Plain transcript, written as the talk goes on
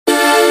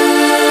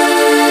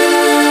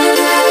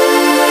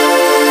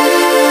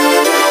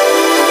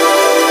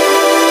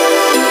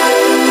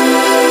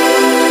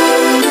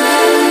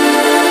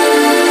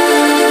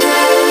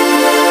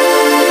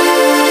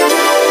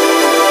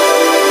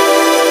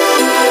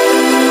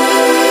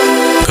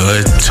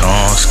Good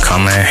tunes,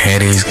 come and hear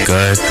these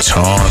good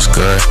tunes,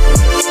 good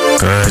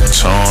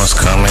tunes,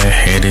 come and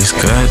hear these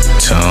good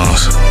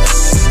tunes.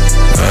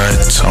 Good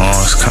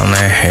tunes, come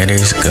and hear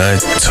these good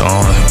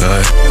tunes,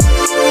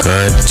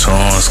 good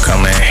tunes,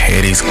 come and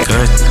hear these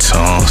good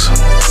tunes.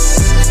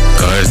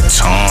 Good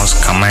tunes,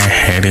 come and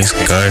hear these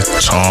good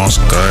tunes,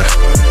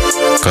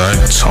 good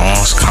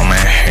tunes, come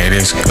and hear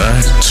these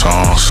good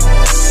tunes.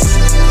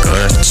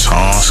 Good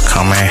tunes,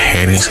 come and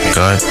hear these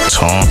good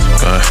tunes,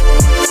 good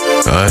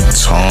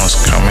tunes,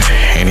 come and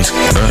hear these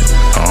good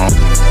tunes.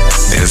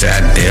 This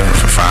that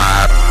different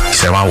vibe. He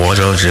said my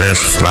wardrobe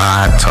just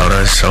fly. Told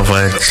her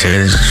chauffeur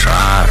just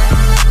drop.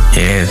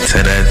 Yeah, to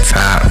the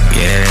top.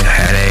 Yeah,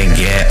 how they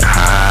get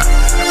high.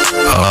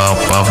 Up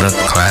off the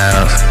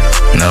clouds.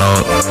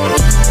 No,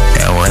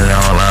 there was no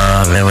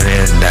love,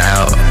 limited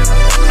doubt.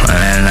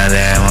 Running out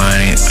that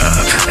money, it's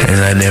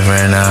a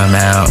different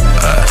amount.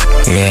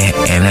 Yeah,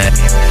 in that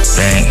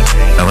bank,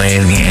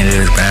 nobody's getting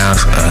this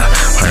bounce.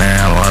 Running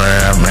out all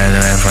of the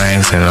Benjamin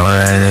Franks and all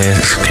of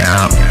this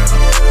count.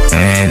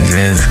 And it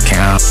just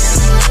count.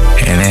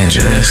 And it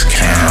just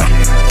count.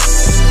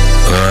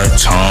 Good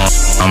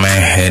tones, come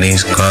and hear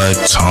these good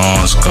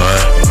tones,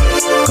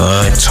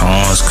 good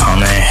tones,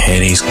 come and hear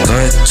these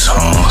good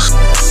tones.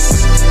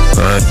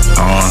 Good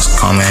tones,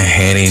 come and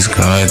hear these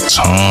good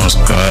tones,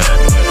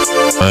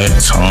 good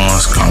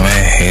tones, come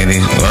and hear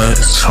these good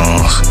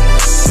tones.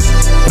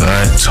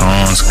 Good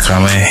tones,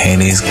 come and hear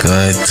these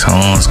good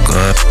tones,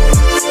 good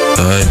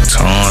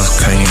tones,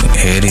 can you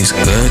hear these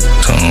good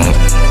tones?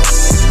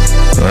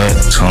 Good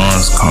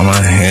tones, come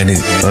and hear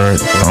these good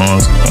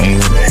tones, can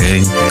you hear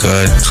these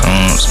good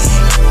tones?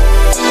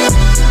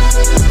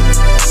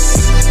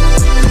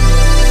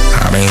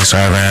 I've been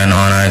surfing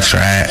on a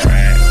track.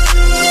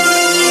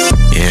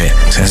 Yeah,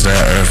 since the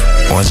earth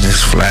was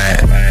just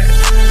flat.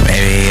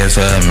 Maybe it's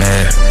a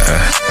myth.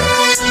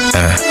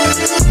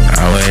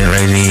 I was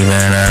raised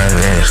even a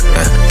risk.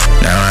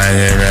 Now I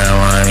get the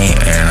money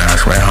and I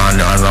swear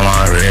Hondas on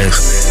my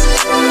wrist.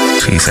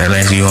 She said,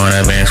 Lance, you on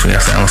the bench? We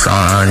got some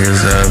song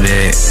just a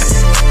bit.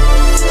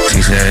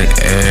 She said, if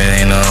it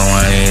ain't no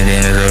money,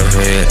 then it's a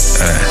fit.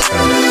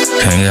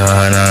 Can't give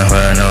her none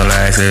for no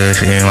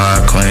license. She my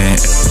queen.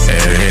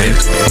 It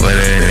is what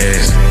it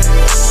is.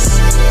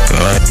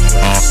 Good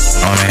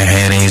come and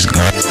hear these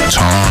good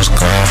tones,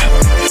 good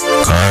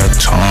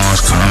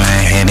tones, come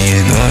and hear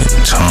these good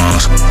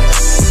tones.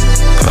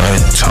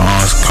 Good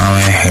tones, come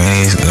and hear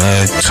these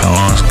good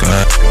tones,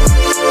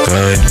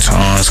 good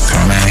tones,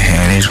 come and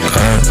hear these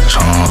good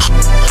tones.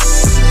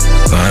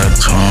 Good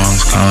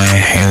tones, come and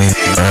hear these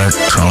good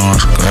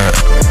tones, good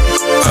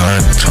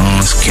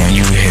tones, can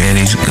you hear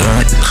these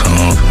good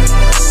tones?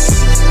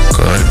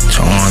 Good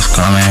tones,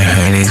 come and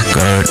hear these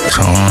good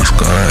tones,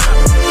 good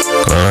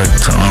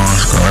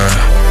tones, good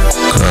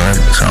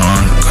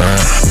tones,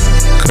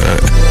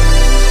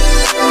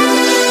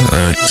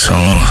 good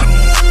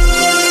tones.